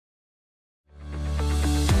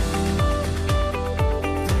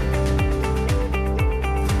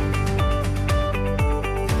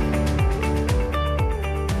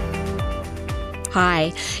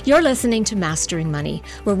Hi, you're listening to Mastering Money,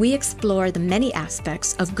 where we explore the many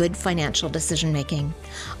aspects of good financial decision-making.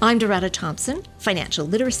 I'm Doretta Thompson, Financial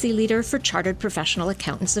Literacy Leader for Chartered Professional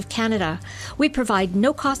Accountants of Canada. We provide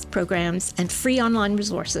no-cost programs and free online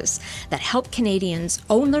resources that help Canadians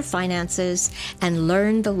own their finances and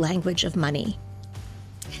learn the language of money.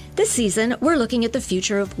 This season, we're looking at the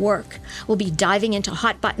future of work. We'll be diving into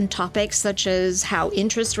hot-button topics such as how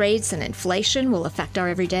interest rates and inflation will affect our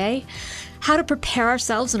everyday, how to prepare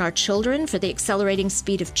ourselves and our children for the accelerating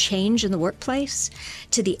speed of change in the workplace,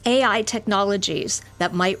 to the AI technologies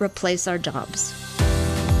that might replace our jobs.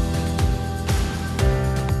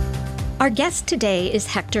 Our guest today is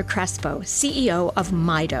Hector Crespo, CEO of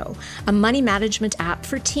Mido, a money management app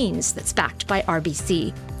for teens that's backed by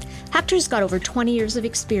RBC. Hector's got over 20 years of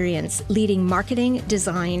experience leading marketing,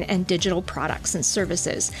 design, and digital products and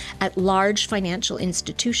services at large financial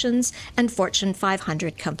institutions and Fortune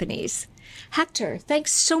 500 companies. Hector,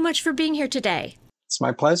 thanks so much for being here today. It's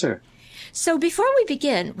my pleasure. So before we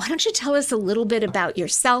begin, why don't you tell us a little bit about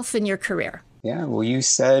yourself and your career? Yeah, well, you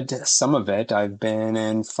said some of it. I've been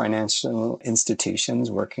in financial institutions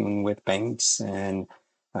working with banks and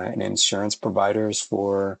insurance providers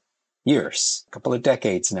for years, a couple of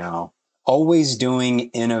decades now, always doing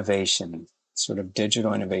innovation, sort of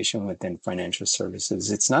digital innovation within financial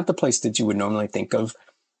services. It's not the place that you would normally think of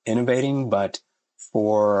innovating, but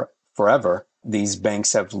for forever, these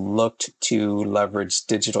banks have looked to leverage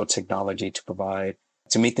digital technology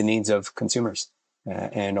to meet the needs of consumers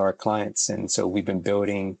and our clients. And so we've been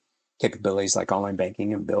building capabilities like online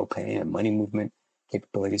banking and bill pay and money movement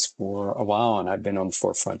capabilities for a while. And I've been on the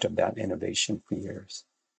forefront of that innovation for years.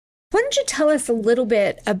 Why don't you tell us a little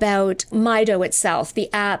bit about Mido itself,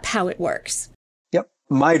 the app, how it works? Yep,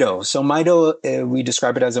 Mido. So Mido, we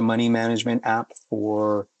describe it as a money management app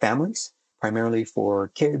for families, primarily for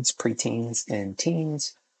kids, preteens, and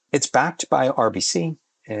teens. It's backed by RBC.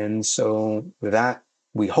 And so that,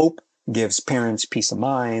 we hope, gives parents peace of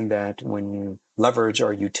mind that when you leverage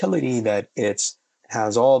our utility, that it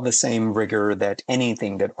has all the same rigor that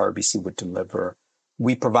anything that RBC would deliver.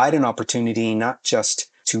 We provide an opportunity not just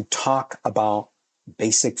to talk about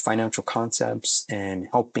basic financial concepts and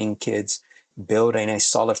helping kids build a nice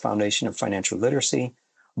solid foundation of financial literacy,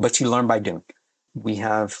 but you learn by doing. We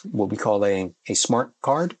have what we call a smart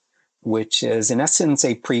card, which is in essence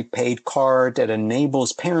a prepaid card that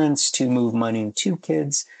enables parents to move money to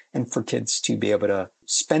kids and for kids to be able to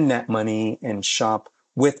spend that money and shop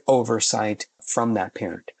with oversight from that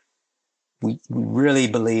parent. We really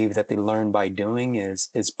believe that the learn by doing is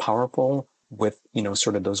powerful with,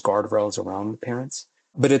 sort of those guardrails around the parents.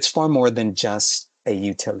 But it's far more than just a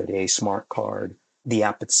utility, a smart card. The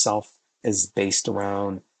app itself is based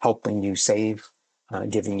around helping you save,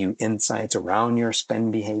 giving you insights around your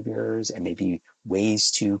spend behaviors and maybe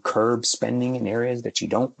ways to curb spending in areas that you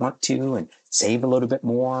don't want to and save a little bit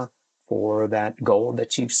more for that goal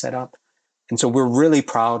that you've set up. And so we're really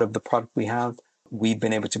proud of the product we have. We've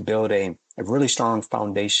been able to build a really strong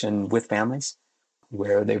foundation with families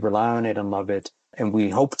where they rely on it and love it. And we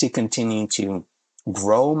hope to continue to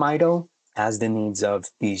grow Mido as the needs of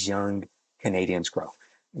these young Canadians grow.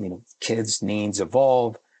 Kids' needs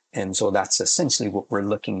evolve. And so that's essentially what we're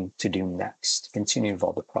looking to do next, continue to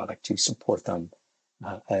evolve the product to support them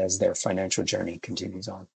as their financial journey continues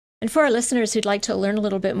on. And for our listeners who'd like to learn a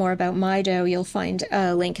little bit more about Mido, you'll find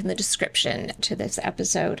a link in the description to this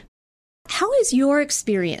episode. How is your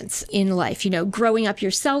experience in life, growing up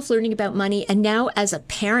yourself, learning about money, and now as a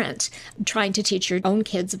parent, trying to teach your own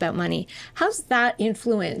kids about money? How's that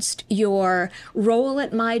influenced your role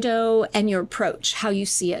at Mido and your approach, how you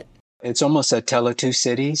see it? It's almost a Tale of Two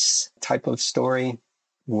Cities type of story.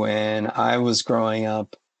 When I was growing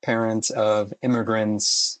up, parents of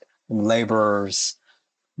immigrants and laborers,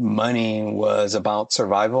 money was about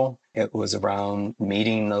survival. It was around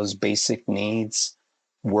meeting those basic needs.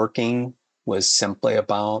 Working was simply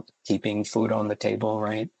about keeping food on the table,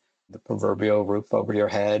 right? The proverbial roof over your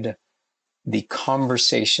head. The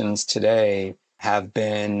conversations today have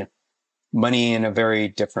been money in a very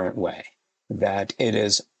different way, that it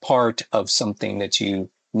is part of something that you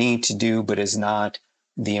need to do, but is not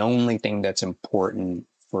the only thing that's important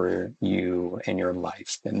for you in your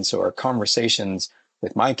life. And so our conversations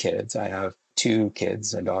with my kids, I have two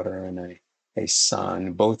kids, a daughter and a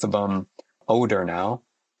son, both of them older now,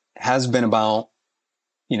 has been about,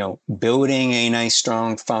 building a nice,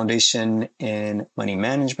 strong foundation in money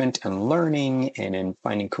management and learning and in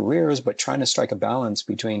finding careers, but trying to strike a balance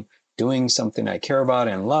between doing something I care about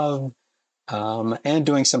and love, and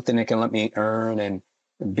doing something that can let me earn and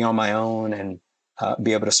be on my own and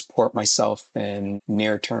be able to support myself in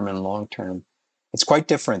near term and long term. It's quite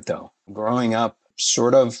different though. Growing up,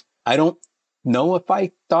 sort of, I don't know if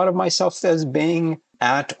I thought of myself as being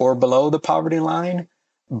at or below the poverty line,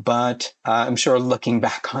 but I'm sure looking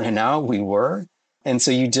back on it now, we were. And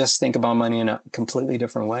so you just think about money in a completely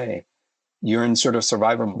different way. You're in sort of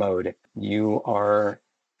survivor mode. You are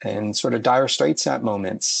in sort of dire straits at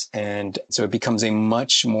moments. And so it becomes a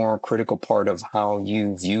much more critical part of how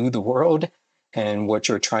you view the world and what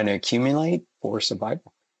you're trying to accumulate for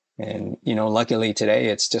survival. And, luckily today,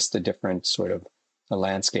 it's just a different sort of a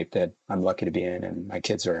landscape that I'm lucky to be in and my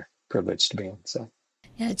kids are privileged to be in. So.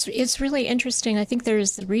 Yeah, it's really interesting. I think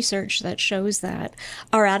there's research that shows that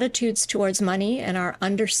our attitudes towards money and our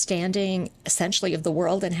understanding essentially of the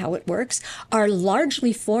world and how it works are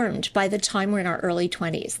largely formed by the time we're in our early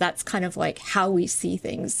 20s. That's kind of like how we see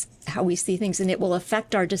things, and it will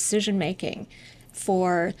affect our decision making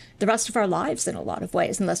for the rest of our lives in a lot of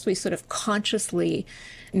ways, unless we sort of consciously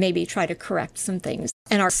maybe try to correct some things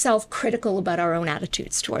and are self-critical about our own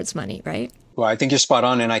attitudes towards money, right? Well, I think you're spot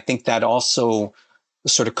on. And I think that also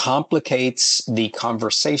sort of complicates the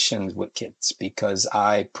conversations with kids because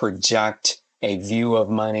I project a view of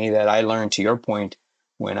money that I learned, to your point,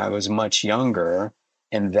 when I was much younger.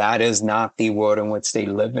 And that is not the world in which they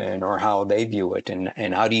live in or how they view it.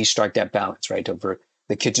 And how do you strike that balance, right? Over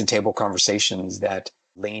the kitchen table conversations that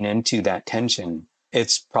lean into that tension.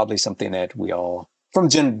 It's probably something that we all from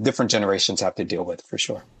different generations have to deal with for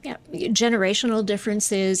sure. Yeah, generational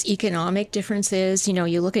differences, economic differences.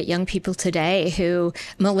 You look at young people today who,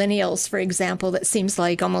 millennials, for example, that seems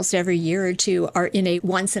like almost every year or two are in a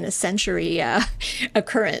once in a century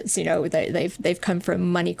occurrence. They've come from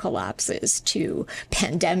money collapses to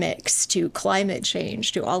pandemics to climate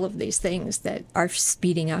change to all of these things that are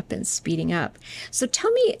speeding up and speeding up. So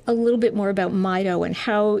tell me a little bit more about Mido and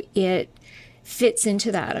how it fits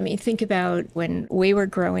into that. I mean, think about when we were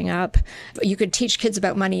growing up, you could teach kids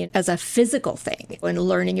about money as a physical thing and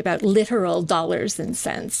learning about literal dollars and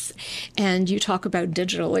cents. And you talk about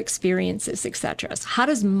digital experiences, etc. So how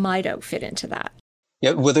does Mido fit into that?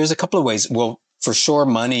 Yeah, well, there's a couple of ways. Well, for sure,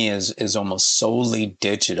 money is almost solely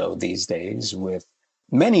digital these days with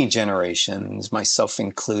many generations, myself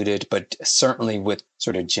included, but certainly with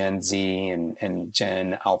sort of Gen Z and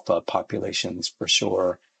Gen Alpha populations for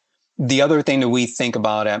sure. The other thing that we think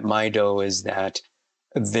about at Mido is that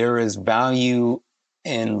there is value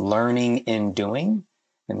in learning in doing.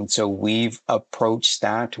 And so we've approached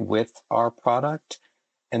that with our product.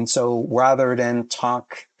 And so rather than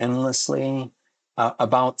talk endlessly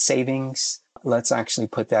about savings, let's actually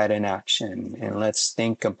put that in action. And let's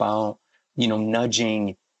think about,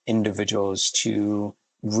 nudging individuals to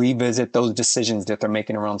revisit those decisions that they're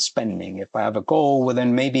making around spending. If I have a goal, well,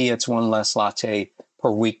 then maybe it's one less latte per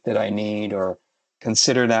week that I need, or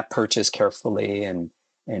consider that purchase carefully and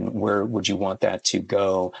where would you want that to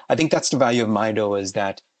go? I think that's the value of Mido, is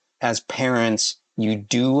that as parents, you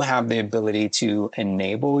do have the ability to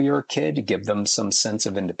enable your kid, to give them some sense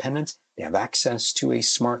of independence. They have access to a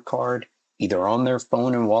smart card, either on their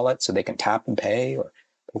phone and wallet so they can tap and pay or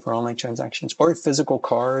pay for online transactions, or a physical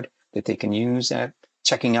card that they can use at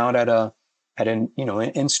checking out at an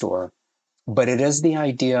in-store. But it is the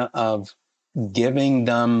idea of giving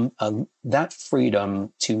them that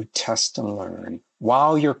freedom to test and learn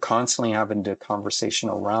while you're constantly having the conversation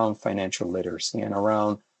around financial literacy and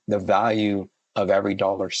around the value of every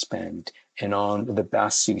dollar spent and on the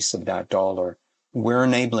best use of that dollar. We're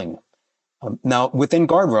enabling them. Now, within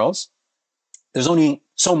guardrails, there's only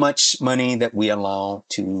so much money that we allow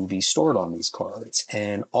to be stored on these cards,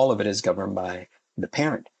 and all of it is governed by the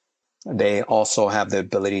parent. They also have the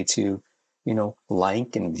ability to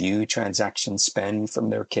like and view transaction spend from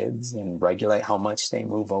their kids and regulate how much they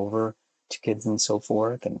move over to kids and so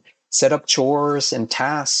forth, and set up chores and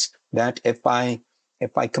tasks that if I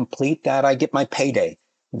complete that, I get my payday.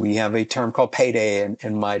 We have a term called payday in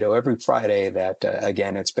Mido every Friday that,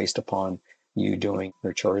 again, it's based upon you doing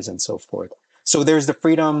your chores and so forth. So there's the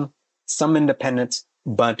freedom, some independence,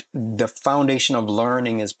 but the foundation of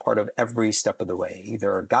learning is part of every step of the way,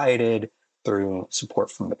 either guided through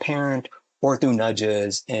support from the parent or through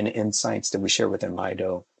nudges and insights that we share within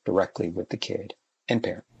Mido directly with the kid and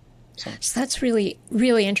parent. So that's really,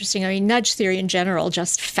 really interesting. I mean, nudge theory in general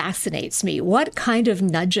just fascinates me. What kind of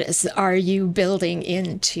nudges are you building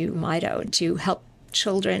into Mido to help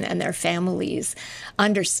children and their families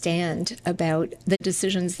understand about the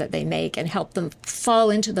decisions that they make and help them fall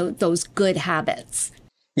into those good habits?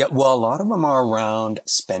 Yeah, well, a lot of them are around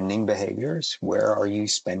spending behaviors. Where are you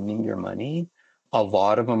spending your money? A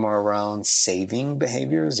lot of them are around saving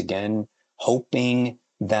behaviors. Again, hoping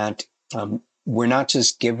that we're not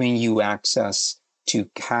just giving you access to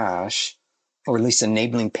cash, or at least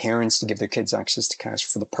enabling parents to give their kids access to cash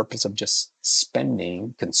for the purpose of just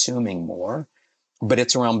spending, consuming more. But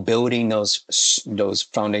it's around building those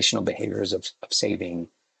foundational behaviors of saving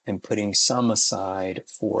and putting some aside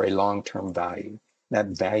for a long-term value. That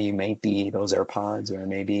value may be those AirPods, or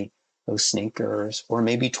maybe those sneakers, or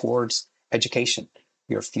maybe towards education,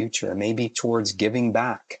 your future, maybe towards giving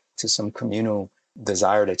back to some communal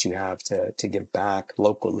desire that you have to give back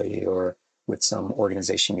locally or with some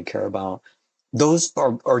organization you care about. Those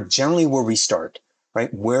are generally where we start,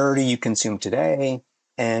 right? Where do you consume today?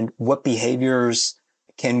 And what behaviors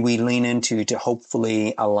can we lean into to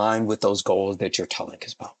hopefully align with those goals that you're telling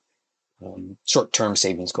us about? Short-term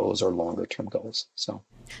savings goals or longer-term goals.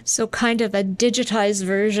 So kind of a digitized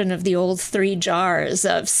version of the old 3 jars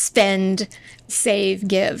of spend, save,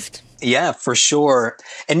 give. Yeah, for sure.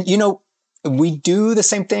 And, we do the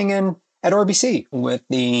same thing at RBC with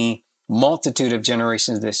the multitude of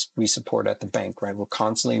generations that we support at the bank, right? We're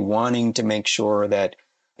constantly wanting to make sure that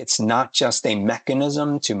it's not just a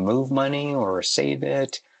mechanism to move money or save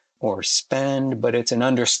it or spend, but it's an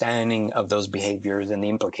understanding of those behaviors and the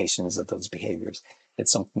implications of those behaviors.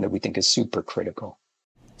 It's something that we think is super critical.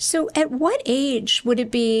 So at what age would it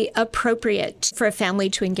be appropriate for a family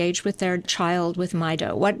to engage with their child with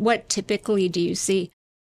Mido? What typically do you see?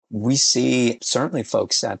 We see certainly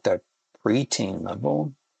folks at the preteen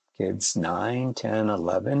level, kids 9, 10,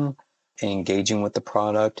 11, engaging with the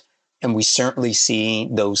product. And we certainly see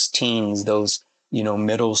those teens, those,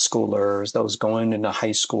 middle schoolers, those going into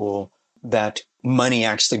high school, that money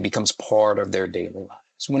actually becomes part of their daily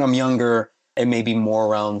lives. When I'm younger, it may be more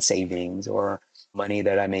around savings or money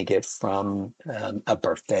that I may get from a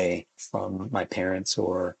birthday from my parents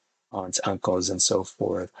or aunts, uncles, and so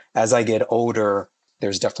forth. As I get older,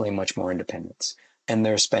 there's definitely much more independence. And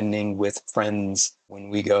they're spending with friends when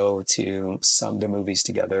we go to the movies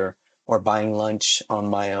together or buying lunch on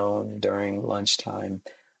my own during lunchtime.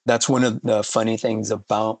 That's one of the funny things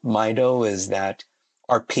about Mido, is that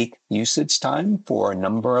our peak usage time for a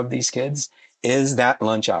number of these kids is that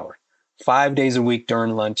lunch hour. 5 days a week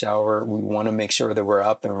during lunch hour, we want to make sure that we're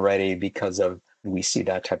up and ready because we see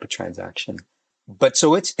that type of transaction. But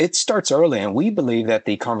so it starts early, and we believe that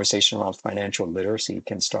the conversation around financial literacy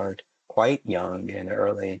can start quite young and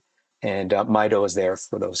early. And Mido is there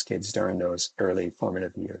for those kids during those early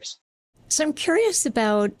formative years. So I'm curious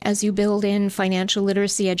about, as you build in financial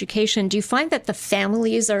literacy education, do you find that the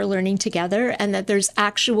families are learning together and that there's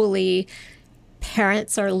actually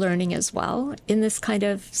parents are learning as well in this kind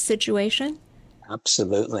of situation?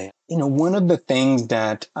 Absolutely. One of the things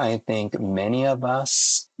that I think many of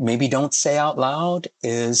us maybe don't say out loud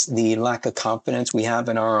is the lack of confidence we have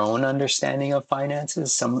in our own understanding of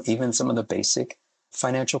finances, even some of the basic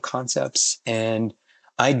financial concepts. And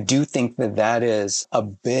I do think that is a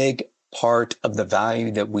big part of the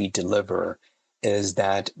value that we deliver, is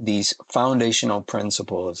that these foundational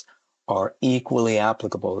principles are equally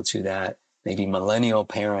applicable to that maybe millennial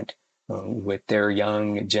parent with their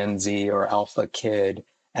young Gen Z or Alpha kid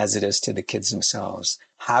as it is to the kids themselves.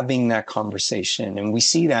 Having that conversation, and we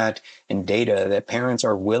see that in data, that parents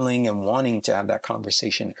are willing and wanting to have that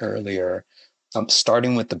conversation earlier,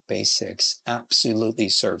 starting with the basics, absolutely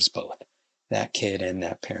serves both that kid and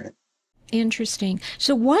that parent. Interesting.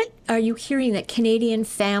 So what are you hearing that Canadian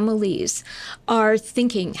families are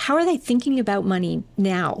thinking? How are they thinking about money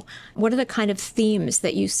now? What are the kind of themes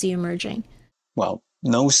that you see emerging? Well,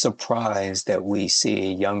 no surprise that we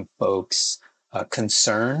see young folks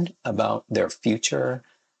concerned about their future.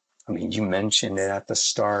 I mean, you mentioned it at the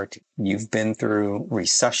start. You've been through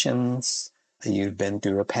recessions. You've been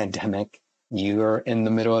through a pandemic. You're in the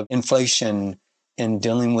middle of inflation and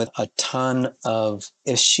dealing with a ton of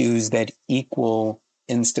issues that equal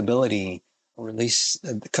instability, or at least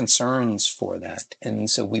concerns for that. And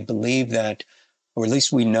so we believe that, or at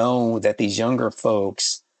least we know that these younger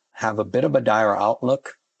folks have a bit of a dire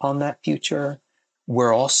outlook on that future.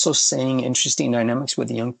 We're also seeing interesting dynamics with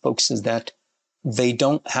the young folks, is that they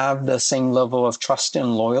don't have the same level of trust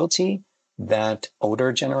and loyalty that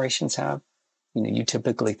older generations have. You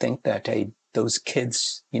typically think that, hey, those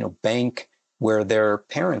kids, bank where their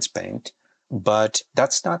parents banked, but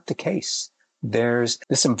that's not the case. There's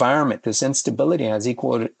this environment, this instability has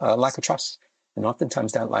equal lack of trust. And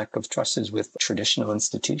oftentimes that lack of trust is with traditional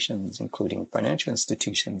institutions, including financial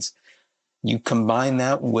institutions. You combine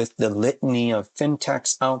that with the litany of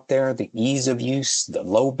fintechs out there, the ease of use, the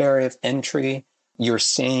low barrier of entry. You're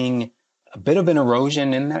seeing a bit of an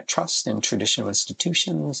erosion in that trust in traditional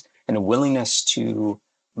institutions and a willingness to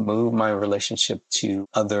move my relationship to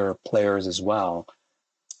other players as well.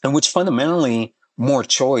 And which fundamentally, more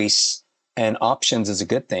choice and options is a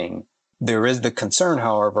good thing. There is the concern,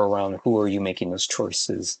 however, around who are you making those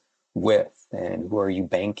choices with and who are you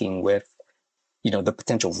banking with, the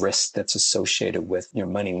potential risk that's associated with your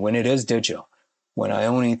money when it is digital. When I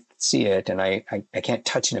only see it and I can't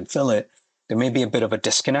touch it and feel it, there may be a bit of a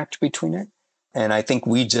disconnect between it. And I think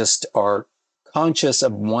we just are conscious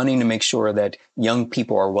of wanting to make sure that young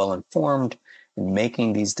people are well informed and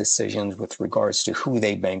making these decisions with regards to who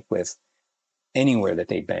they bank with, anywhere that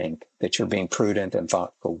they bank, that you're being prudent and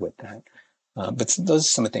thoughtful with that. But those are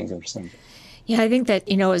some of the things that we're saying. Yeah, I think that,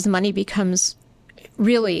 as money becomes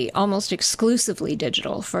really almost exclusively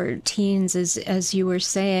digital for teens, as you were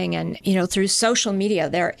saying, and, through social media,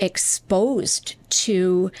 they're exposed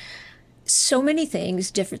to so many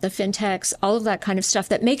things, the fintechs, all of that kind of stuff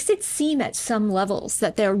that makes it seem at some levels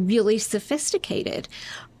that they're really sophisticated.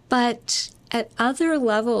 But at other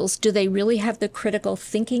levels, do they really have the critical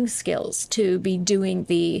thinking skills to be doing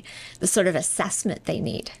the sort of assessment they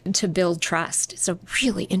need to build trust? It's a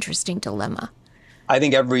really interesting dilemma. I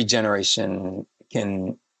think every generation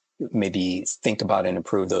can maybe think about and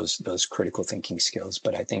improve those critical thinking skills.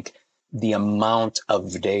 But I think the amount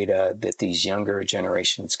of data that these younger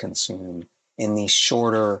generations consume in these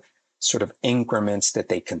shorter sort of increments that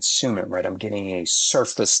they consume it, right? I'm getting a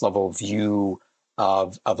surface level view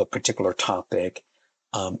of a particular topic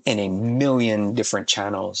in a million different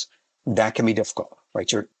channels. That can be difficult,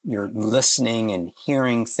 right? You're listening and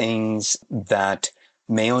hearing things that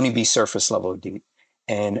may only be surface level deep,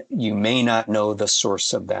 and you may not know the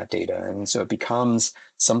source of that data. And so it becomes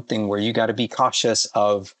something where you got to be cautious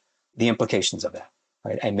of the implications of that,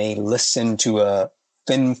 right? I may listen to a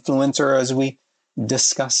influencer, as we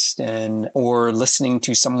discussed, or listening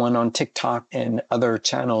to someone on TikTok and other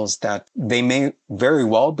channels that they may very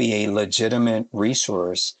well be a legitimate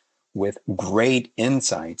resource with great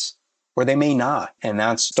insights, or they may not. And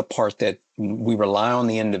that's the part that we rely on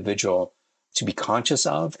the individual to be conscious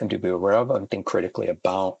of and to be aware of and think critically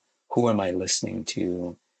about who am I listening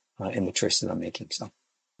to in the choices I'm making. So.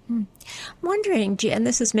 I'm wondering, and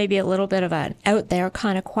this is maybe a little bit of an out there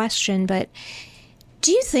kind of question, but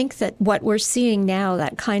do you think that what we're seeing now,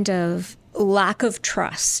 that kind of lack of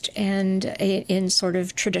trust and in sort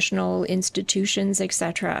of traditional institutions, et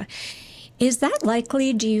cetera, is that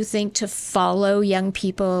likely, do you think, to follow young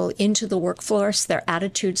people into the workforce, their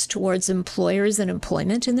attitudes towards employers and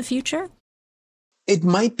employment in the future? It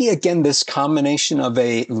might be, again, this combination of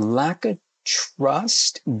a lack of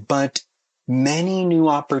trust, but many new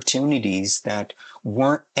opportunities that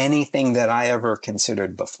weren't anything that I ever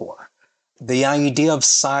considered before. The idea of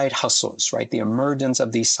side hustles, right? The emergence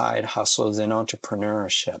of these side hustles in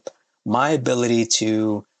entrepreneurship, my ability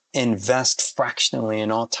to invest fractionally in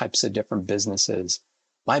all types of different businesses,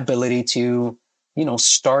 my ability to,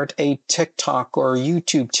 start a TikTok or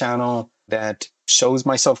YouTube channel that shows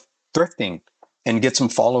myself thrifting and get some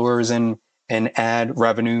followers and add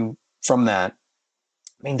revenue from that.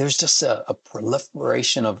 I mean, there's just a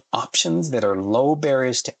proliferation of options that are low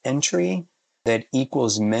barriers to entry that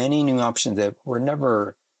equals many new options that were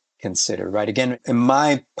never considered, right? Again, in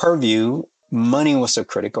my purview, money was so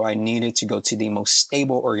critical. I needed to go to the most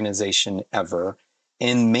stable organization ever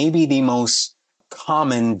and maybe the most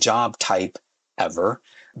common job type ever,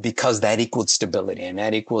 because that equaled stability and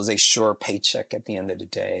that equals a sure paycheck at the end of the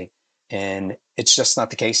day. And it's just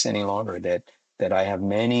not the case any longer that I have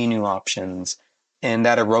many new options. And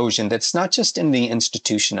that erosion, that's not just in the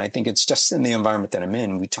institution. I think it's just in the environment that I'm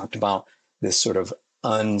in. We talked about this sort of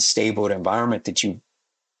unstable environment that you've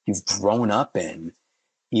grown up in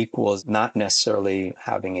equals not necessarily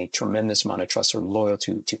having a tremendous amount of trust or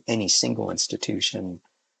loyalty to any single institution.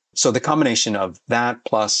 So the combination of that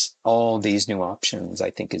plus all these new options, I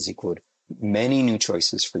think, is equal to many new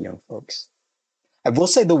choices for young folks. I will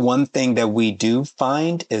say the one thing that we do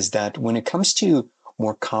find is that when it comes to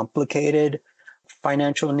more complicated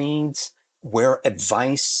financial needs, where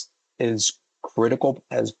advice is critical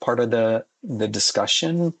as part of the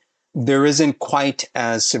discussion, there isn't quite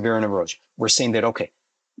as severe an erosion. We're saying that, okay,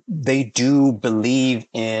 they do believe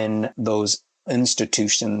in those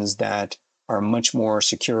institutions that are much more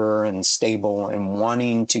secure and stable and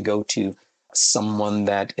wanting to go to someone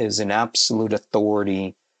that is an absolute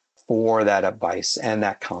authority for that advice and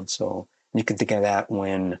that counsel. You can think of that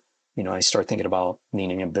when, I start thinking about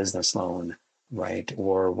needing a business loan, right?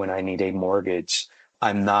 Or when I need a mortgage.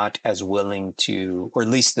 I'm not as willing to, or at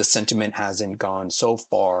least the sentiment hasn't gone so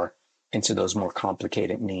far into those more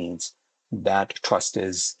complicated needs. That trust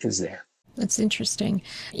is there. That's interesting.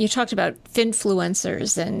 You talked about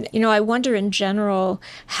finfluencers, and, I wonder in general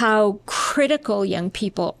how critical young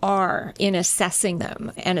people are in assessing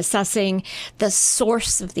them and assessing the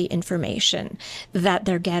source of the information that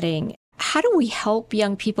they're getting. how do we help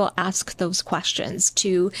young people ask those questions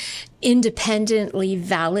to independently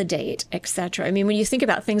validate, etc.? I mean, when you think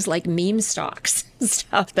about things like meme stocks and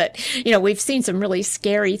stuff that, we've seen some really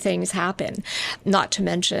scary things happen, not to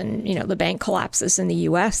mention, the bank collapses in the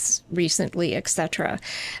US recently, etc.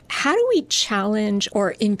 How do we challenge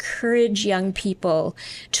or encourage young people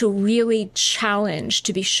to really challenge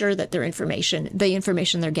to be sure that the information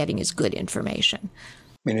they're getting is good information?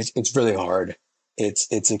 I mean, it's really hard.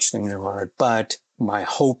 It's extremely hard. But my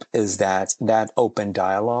hope is that open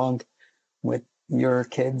dialogue with your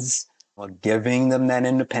kids, giving them that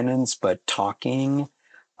independence, but talking,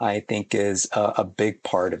 I think is a big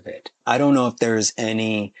part of it. I don't know if there's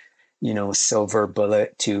any, silver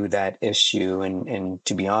bullet to that issue. And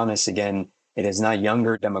to be honest, again, it is not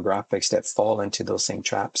younger demographics that fall into those same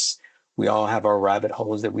traps. We all have our rabbit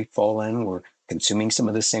holes that we fall in. We're consuming some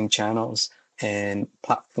of the same channels and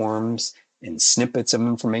platforms and snippets of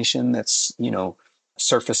information that's,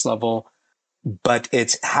 surface level. But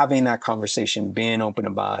it's having that conversation, being open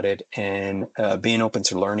about it, and being open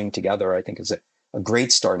to learning together, I think is a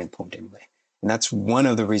great starting point anyway. And that's one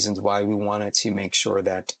of the reasons why we wanted to make sure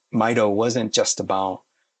that Mito wasn't just about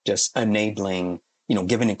just enabling,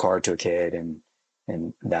 giving a card to a kid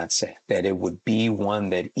and that's it. That it would be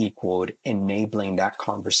one that equaled enabling that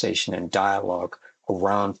conversation and dialogue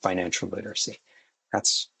around financial literacy.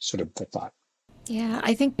 That's sort of the thought. Yeah,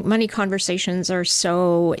 I think money conversations are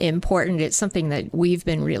so important. It's something that we've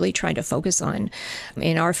been really trying to focus on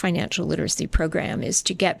in our financial literacy program, is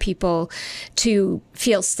to get people to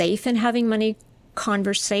feel safe in having money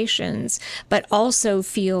conversations, but also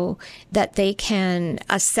feel that they can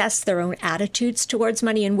assess their own attitudes towards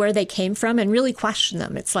money and where they came from and really question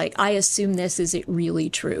them. It's like, I assume this, is it really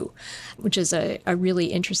true? Which is a really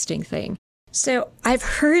interesting thing. So I've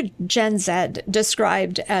heard Gen Z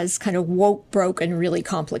described as kind of woke, broke, and really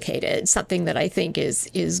complicated, something that I think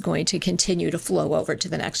is going to continue to flow over to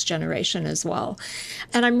the next generation as well.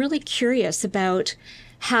 And I'm really curious about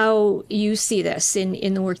how you see this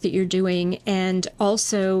in the work that you're doing, and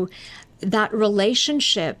also that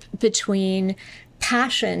relationship between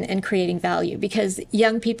passion and creating value, because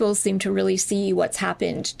young people seem to really see what's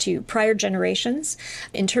happened to prior generations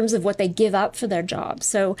in terms of what they give up for their jobs.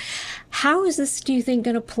 So how is this, do you think,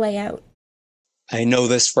 going to play out? I know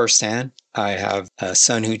this firsthand. I have a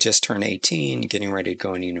son who just turned 18, getting ready to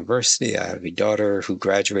go into university. I have a daughter who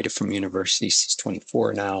graduated from university. She's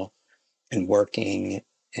 24 now and working.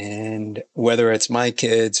 And whether it's my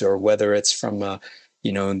kids or whether it's from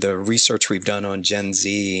the research we've done on Gen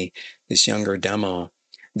Z, this younger demo,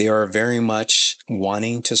 they are very much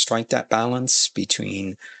wanting to strike that balance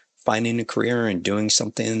between finding a career and doing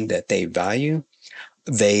something that they value.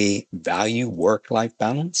 They value work-life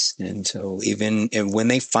balance. And so even when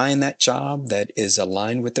they find that job that is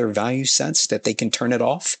aligned with their value sets, that they can turn it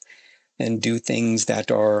off and do things that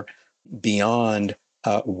are beyond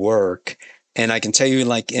work. And I can tell you,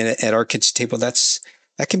 like at our kitchen table, that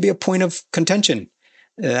can be a point of contention.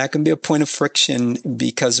 That can be a point of friction,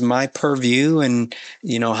 because my purview and,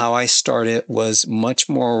 how I started was much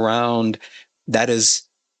more around that is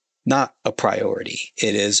not a priority.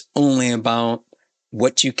 It is only about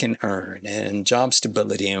what you can earn and job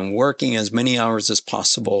stability and working as many hours as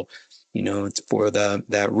possible, for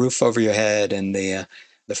that roof over your head and the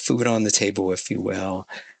food on the table, if you will.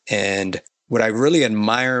 And what I really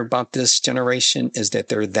admire about this generation is that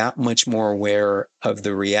they're that much more aware of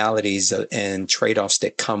the realities and trade-offs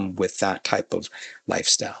that come with that type of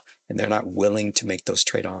lifestyle. And they're not willing to make those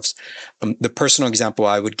trade-offs. The personal example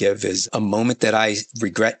I would give is a moment that I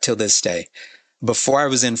regret till this day. Before I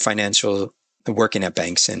was in working at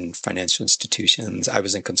banks and financial institutions, I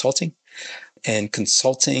was in consulting. And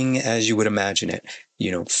consulting, as you would imagine it,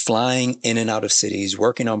 flying in and out of cities,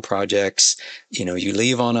 working on projects, you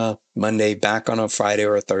leave on a Monday, back on a Friday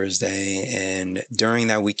or a Thursday. And during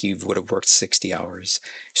that week, you would have worked 60 hours,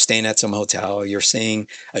 staying at some hotel. You're seeing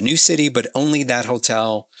a new city, but only that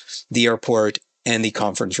hotel, the airport, and the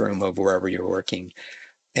conference room of wherever you're working.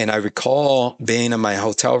 And I recall being in my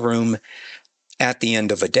hotel room at the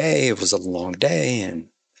end of a day. It was a long day, and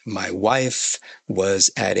my wife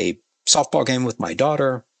was at a softball game with my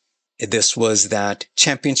daughter. This was that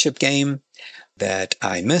championship game that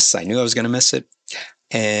I missed. I knew I was going to miss it.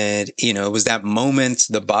 And, it was that moment,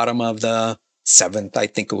 the bottom of the seventh, I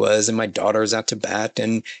think it was, and my daughter's out to bat.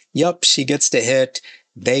 And yep, she gets to hit.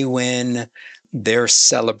 They win. They're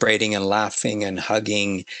celebrating and laughing and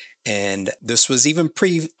hugging. And this was even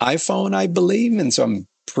pre-iPhone, I believe. And so I'm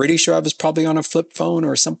pretty sure I was probably on a flip phone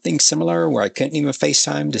or something similar where I couldn't even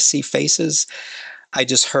FaceTime to see faces. I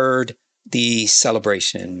just heard the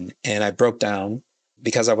celebration and I broke down.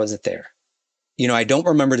 because I wasn't there. I don't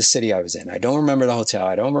remember the city I was in. I don't remember the hotel.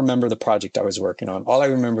 I don't remember the project I was working on. All I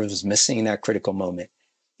remember was missing that critical moment.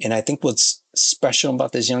 And I think what's special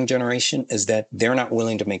about this young generation is that they're not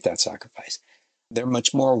willing to make that sacrifice. They're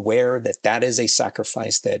much more aware that that is a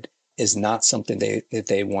sacrifice that is not something that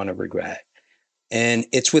they want to regret. And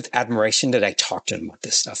it's with admiration that I talk to them about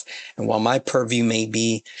this stuff. And while my purview may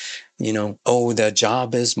be, oh, the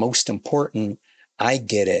job is most important, I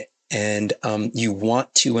get it. And you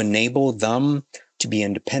want to enable them to be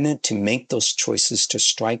independent, to make those choices, to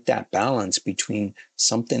strike that balance between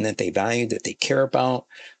something that they value, that they care about,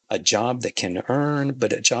 a job that can earn,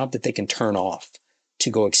 but a job that they can turn off to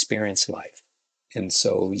go experience life. And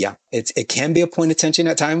so, yeah, it can be a point of tension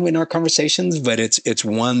at times in our conversations, but it's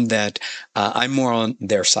one that I'm more on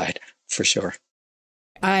their side for sure.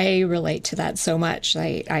 I relate to that so much.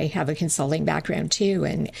 I have a consulting background too,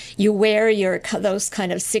 and you wear those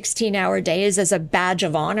kind of 16-hour days as a badge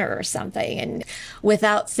of honor or something, and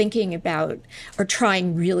without thinking about or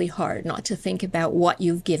trying really hard not to think about what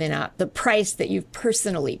you've given up, the price that you've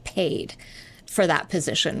personally paid for that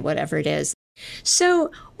position, whatever it is.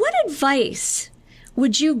 So, what advice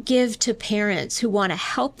would you give to parents who want to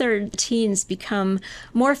help their teens become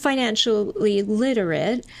more financially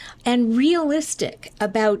literate and realistic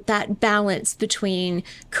about that balance between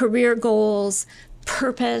career goals,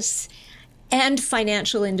 purpose, and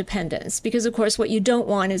financial independence? Because, of course, what you don't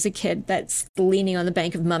want is a kid that's leaning on the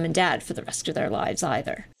bank of mom and dad for the rest of their lives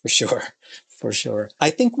either. For sure.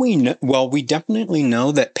 I think we definitely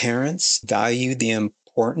know that parents value the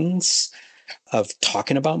importance of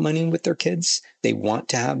talking about money with their kids. They want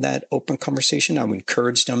to have that open conversation. I would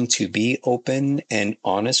encourage them to be open and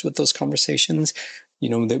honest with those conversations.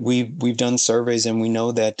 That we've done surveys and we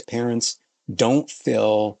know that parents don't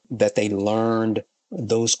feel that they learned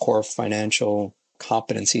those core financial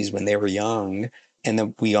competencies when they were young, and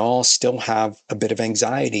that we all still have a bit of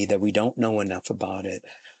anxiety that we don't know enough about it.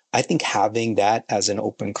 I think having that as an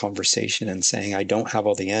open conversation and saying, I don't have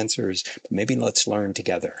all the answers, but maybe let's learn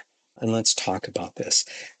together. And let's talk about this,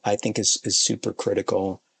 I think is super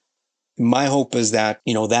critical. My hope is that,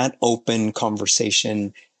 that open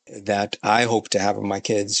conversation that I hope to have with my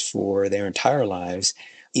kids for their entire lives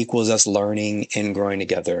equals us learning and growing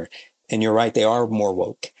together. And you're right, they are more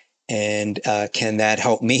woke. And can that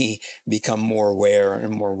help me become more aware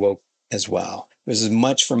and more woke as well? There's as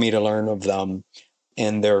much for me to learn of them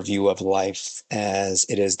and their view of life as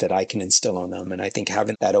it is that I can instill on them. And I think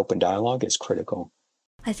having that open dialogue is critical.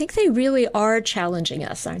 I think they really are challenging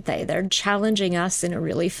us, aren't they? They're challenging us in a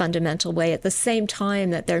really fundamental way at the same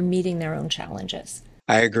time that they're meeting their own challenges.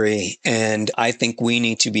 I agree. And I think we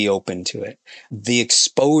need to be open to it. The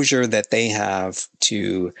exposure that they have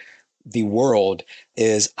to the world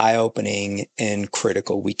is eye-opening and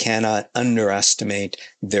critical. We cannot underestimate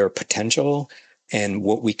their potential and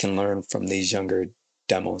what we can learn from these younger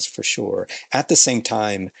demos for sure. At the same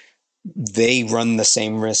time, they run the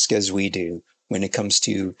same risk as we do when it comes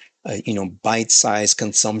to, bite-sized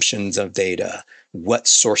consumptions of data. What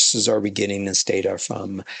sources are we getting this data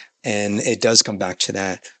from? And it does come back to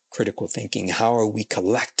that critical thinking. How are we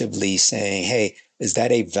collectively saying, hey, is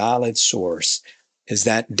that a valid source? Is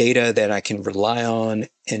that data that I can rely on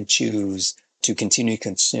and choose to continue to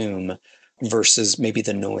consume versus maybe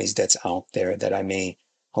the noise that's out there that I may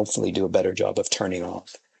hopefully do a better job of turning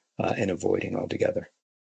off and avoiding altogether?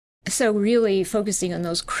 So really focusing on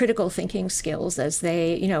those critical thinking skills as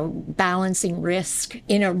they, balancing risk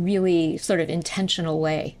in a really sort of intentional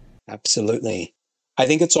way. Absolutely. I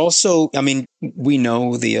think it's also, we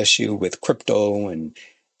know the issue with crypto and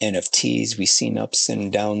NFTs. We've seen ups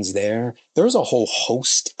and downs there. There's a whole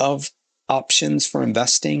host of options for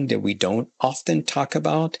investing that we don't often talk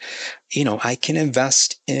about. I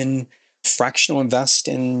can fractional invest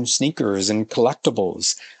in sneakers and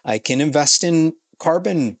collectibles. I can invest in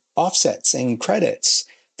carbon offsets and credits.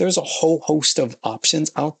 There's a whole host of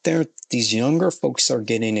options out there these younger folks are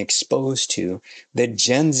getting exposed to that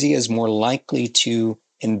Gen Z is more likely to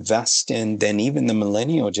invest in than even the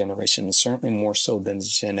millennial generation, certainly more so than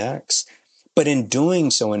Gen X. But in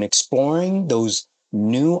doing so and exploring those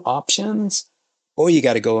new options, you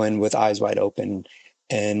got to go in with eyes wide open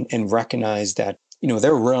and recognize that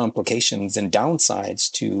there are real implications and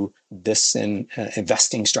downsides to this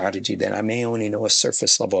investing strategy that I may only know a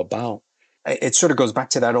surface level about. It sort of goes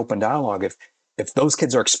back to that open dialogue. If those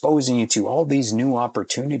kids are exposing you to all these new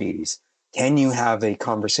opportunities, can you have a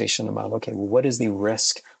conversation about, okay, well, what is the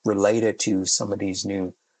risk related to some of these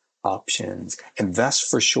new options? Invest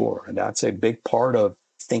for sure. That's a big part of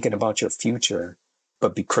thinking about your future,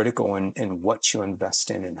 but be critical in what you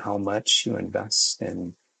invest in and how much you invest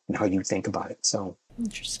and how you think about it. So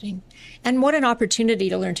Interesting. And what an opportunity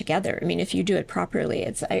to learn together. I mean, if you do it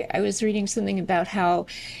properly, I was reading something about how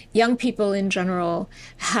young people in general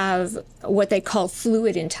have what they call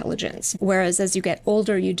fluid intelligence, whereas as you get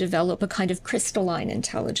older, you develop a kind of crystalline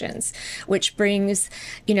intelligence, which brings,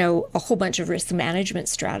 a whole bunch of risk management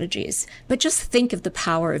strategies. But just think of the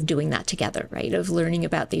power of doing that together, right? Of learning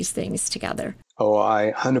about these things together. Oh,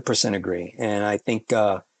 I 100% agree. And I think,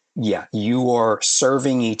 you are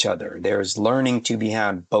serving each other. There's learning to be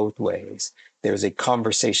had both ways. There's a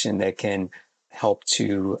conversation that can help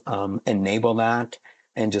to enable that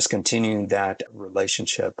and just continue that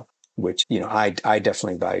relationship, which, I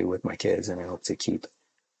definitely value with my kids, and I hope to keep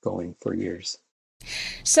going for years.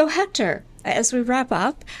 So Hector, as we wrap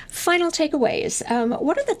up, final takeaways.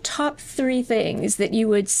 What are the top 3 things that you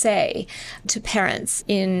would say to parents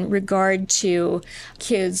in regard to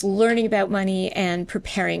kids learning about money and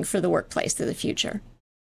preparing for the workplace of the future?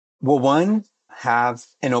 Well, one, have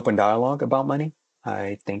an open dialogue about money.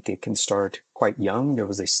 I think it can start quite young. There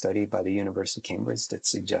was a study by the University of Cambridge that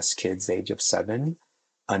suggests kids age of 7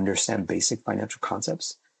 understand basic financial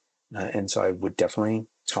concepts. And so I would definitely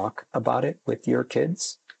talk about it with your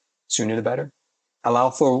kids. Sooner the better.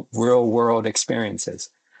 Allow for real world experiences.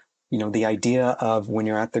 The idea of when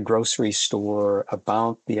you're at the grocery store,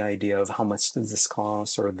 about the idea of how much does this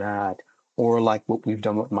cost or that, or like what we've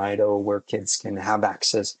done with Mido, where kids can have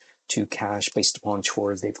access to cash based upon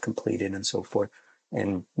chores they've completed and so forth,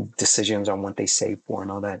 and decisions on what they save for and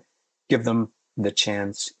all that. Give them the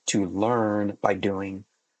chance to learn by doing.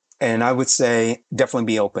 And I would say definitely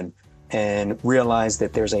be open and realize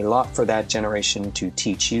that there's a lot for that generation to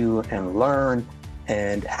teach you and learn,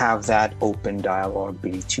 and have that open dialogue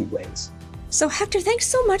be 2 ways. So Hector, thanks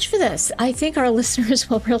so much for this. I think our listeners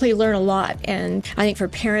will really learn a lot. And I think for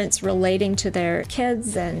parents relating to their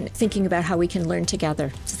kids and thinking about how we can learn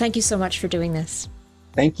together. So thank you so much for doing this.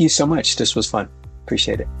 Thank you so much. This was fun.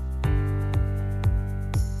 Appreciate it.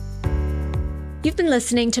 You've been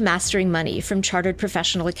listening to Mastering Money from Chartered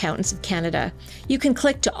Professional Accountants of Canada. You can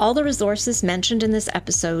click to all the resources mentioned in this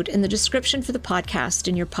episode in the description for the podcast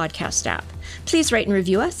in your podcast app. Please rate and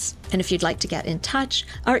review us. And if you'd like to get in touch,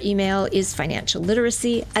 our email is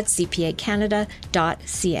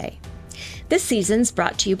financialliteracy@cpacanada.ca. This season's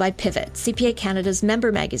brought to you by Pivot, CPA Canada's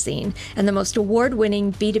member magazine and the most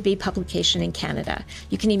award-winning B2B publication in Canada.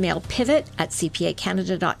 You can email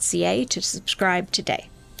pivot@cpacanada.ca to subscribe today.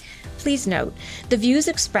 Please note, the views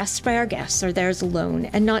expressed by our guests are theirs alone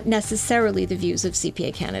and not necessarily the views of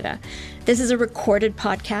CPA Canada. This is a recorded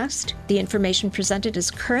podcast. The information presented is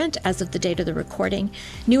current as of the date of the recording.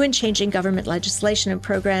 New and changing government legislation and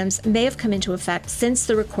programs may have come into effect since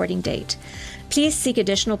the recording date. Please seek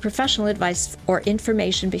additional professional advice or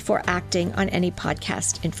information before acting on any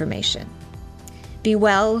podcast information. Be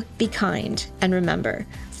well, be kind, and remember,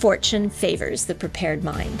 fortune favors the prepared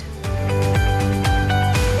mind.